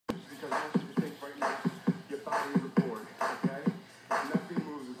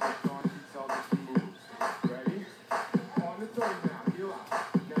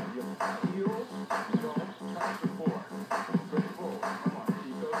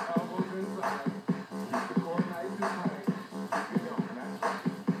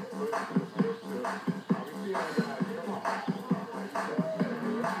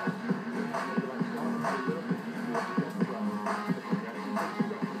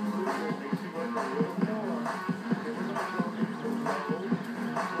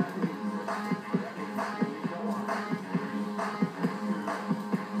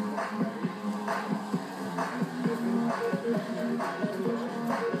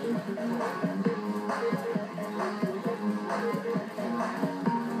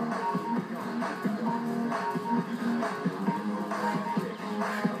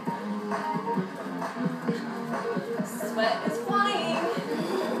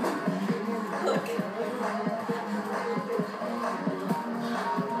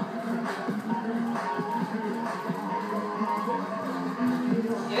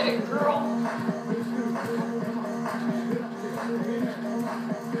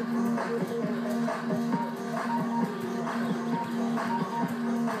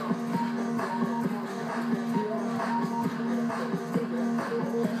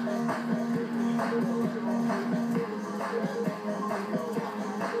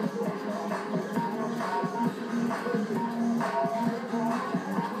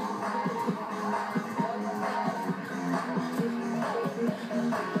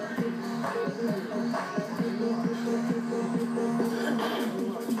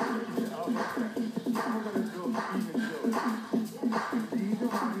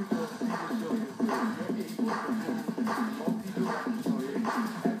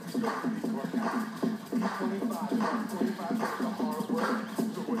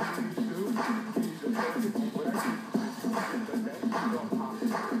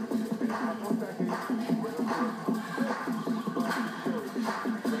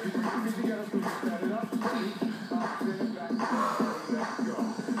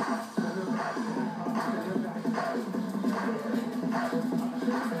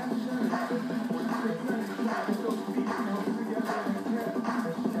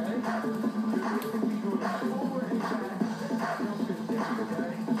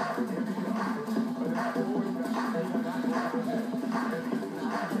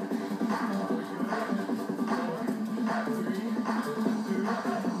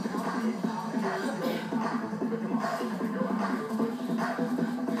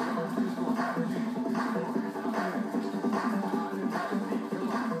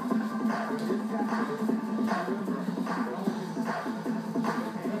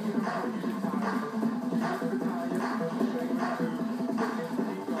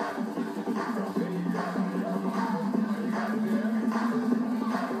Thank you.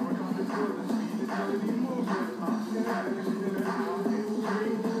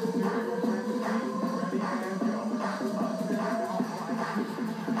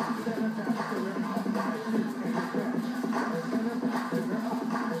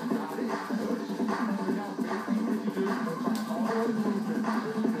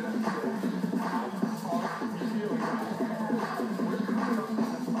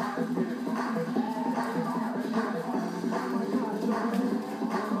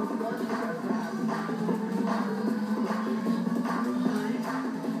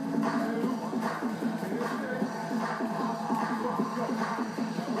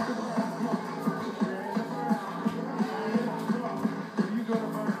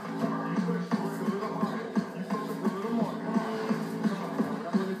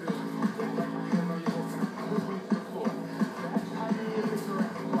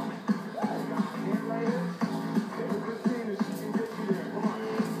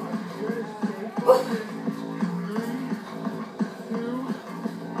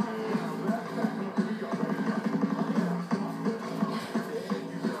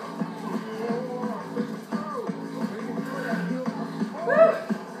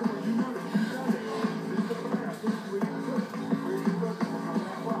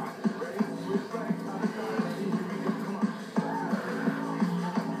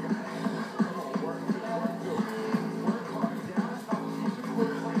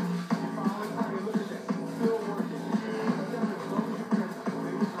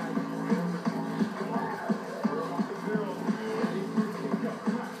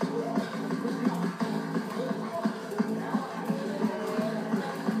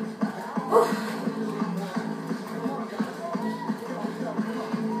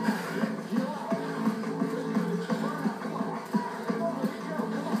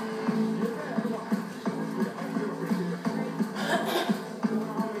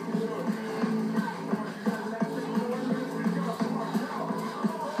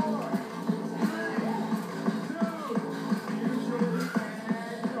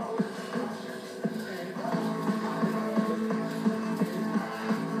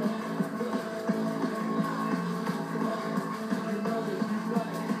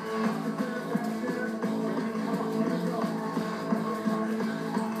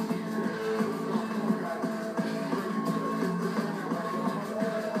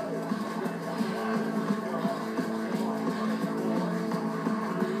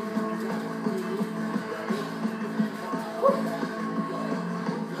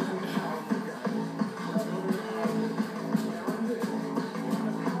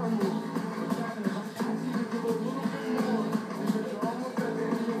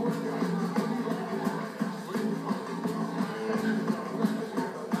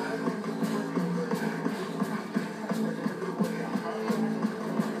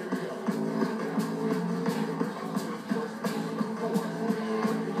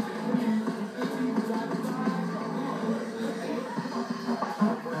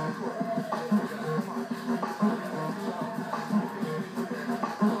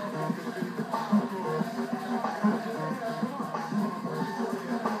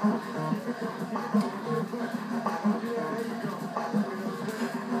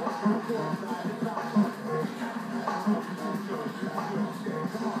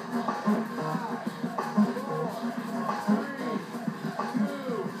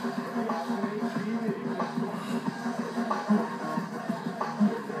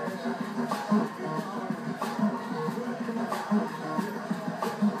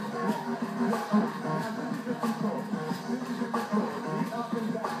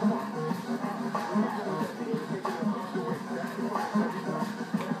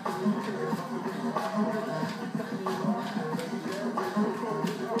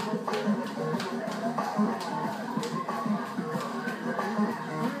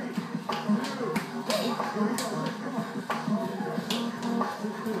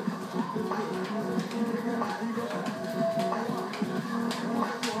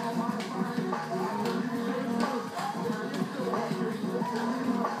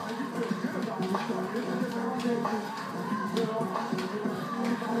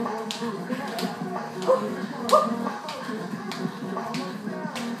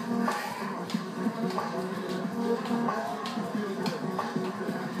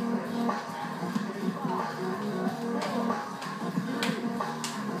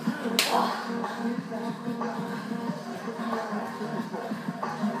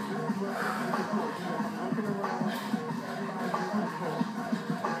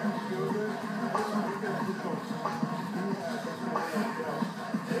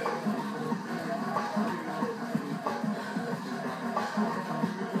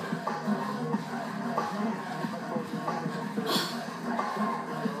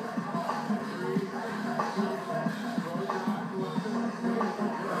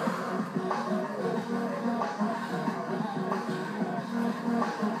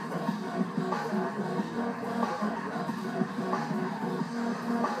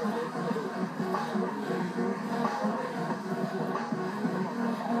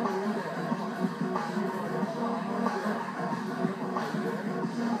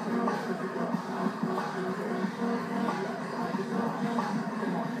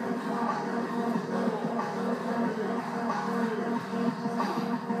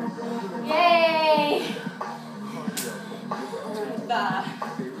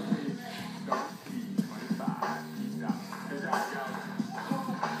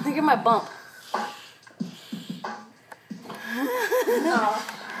 Look at my bump.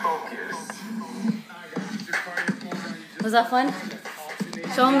 Was that fun?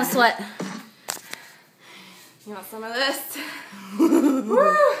 Show them the sweat. You want some of this?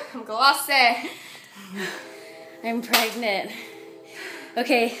 Woo! I'm glossy. I'm pregnant.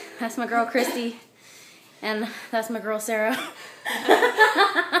 Okay, that's my girl Christy. And that's my girl Sarah.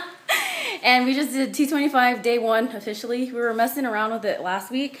 And we just did T25 day 1 officially. We were messing around with it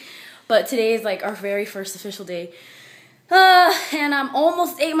last week, but today is like our very first official day. And I'm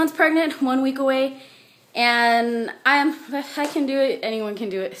almost 8 months pregnant, 1 week away. And I can do it, anyone can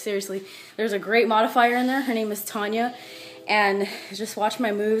do it, seriously. There's a great modifier in there, her name is Tanya. And just watch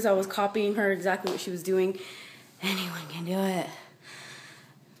my moves, I was copying her exactly what she was doing. Anyone can do it.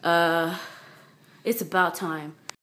 It's about time.